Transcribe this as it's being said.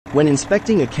When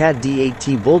inspecting a Cat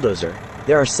D8T bulldozer,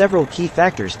 there are several key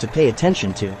factors to pay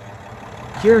attention to.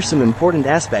 Here are some important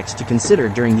aspects to consider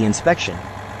during the inspection.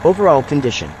 Overall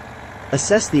condition.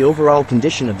 Assess the overall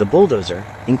condition of the bulldozer,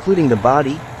 including the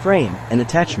body, frame, and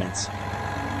attachments.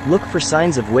 Look for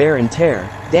signs of wear and tear,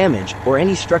 damage, or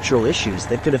any structural issues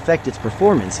that could affect its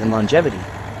performance and longevity.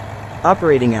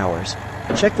 Operating hours.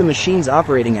 Check the machine's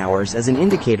operating hours as an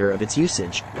indicator of its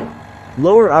usage.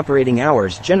 Lower operating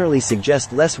hours generally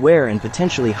suggest less wear and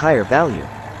potentially higher value,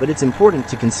 but it's important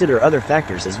to consider other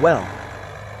factors as well.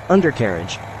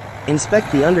 Undercarriage.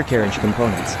 Inspect the undercarriage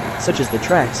components, such as the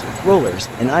tracks, rollers,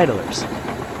 and idlers.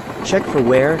 Check for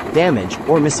wear, damage,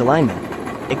 or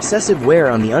misalignment. Excessive wear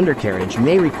on the undercarriage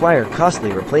may require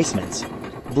costly replacements.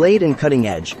 Blade and cutting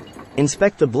edge.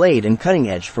 Inspect the blade and cutting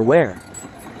edge for wear.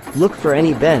 Look for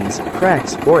any bends,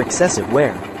 cracks, or excessive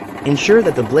wear. Ensure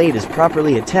that the blade is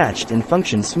properly attached and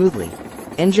functions smoothly.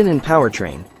 Engine and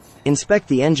powertrain. Inspect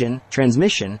the engine,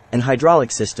 transmission, and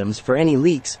hydraulic systems for any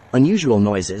leaks, unusual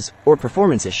noises, or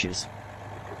performance issues.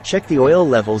 Check the oil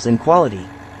levels and quality.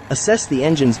 Assess the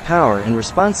engine's power and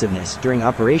responsiveness during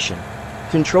operation.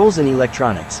 Controls and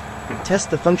electronics.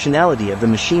 Test the functionality of the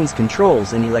machine's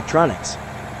controls and electronics.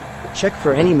 Check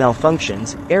for any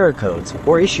malfunctions, error codes,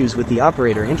 or issues with the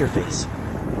operator interface.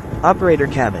 Operator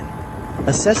cabin.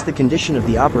 Assess the condition of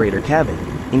the operator cabin,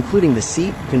 including the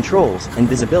seat, controls, and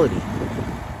visibility.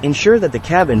 Ensure that the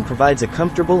cabin provides a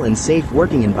comfortable and safe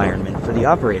working environment for the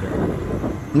operator.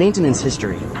 Maintenance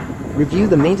history. Review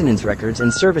the maintenance records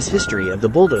and service history of the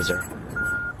bulldozer.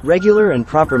 Regular and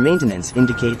proper maintenance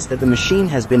indicates that the machine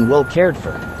has been well cared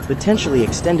for, potentially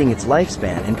extending its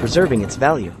lifespan and preserving its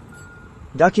value.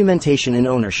 Documentation and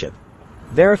ownership.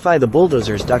 Verify the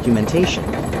bulldozer's documentation,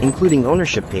 including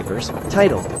ownership papers,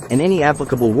 title, and any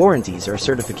applicable warranties or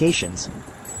certifications.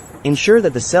 Ensure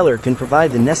that the seller can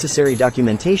provide the necessary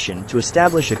documentation to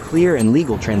establish a clear and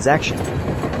legal transaction.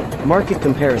 Market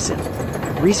comparison.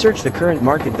 Research the current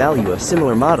market value of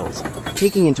similar models,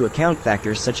 taking into account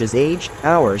factors such as age,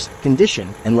 hours,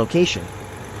 condition, and location.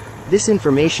 This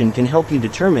information can help you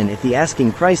determine if the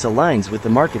asking price aligns with the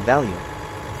market value.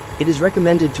 It is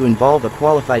recommended to involve a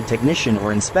qualified technician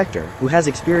or inspector who has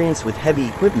experience with heavy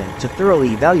equipment to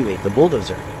thoroughly evaluate the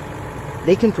bulldozer.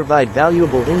 They can provide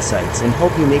valuable insights and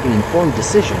help you make an informed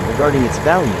decision regarding its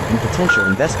value and potential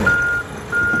investment.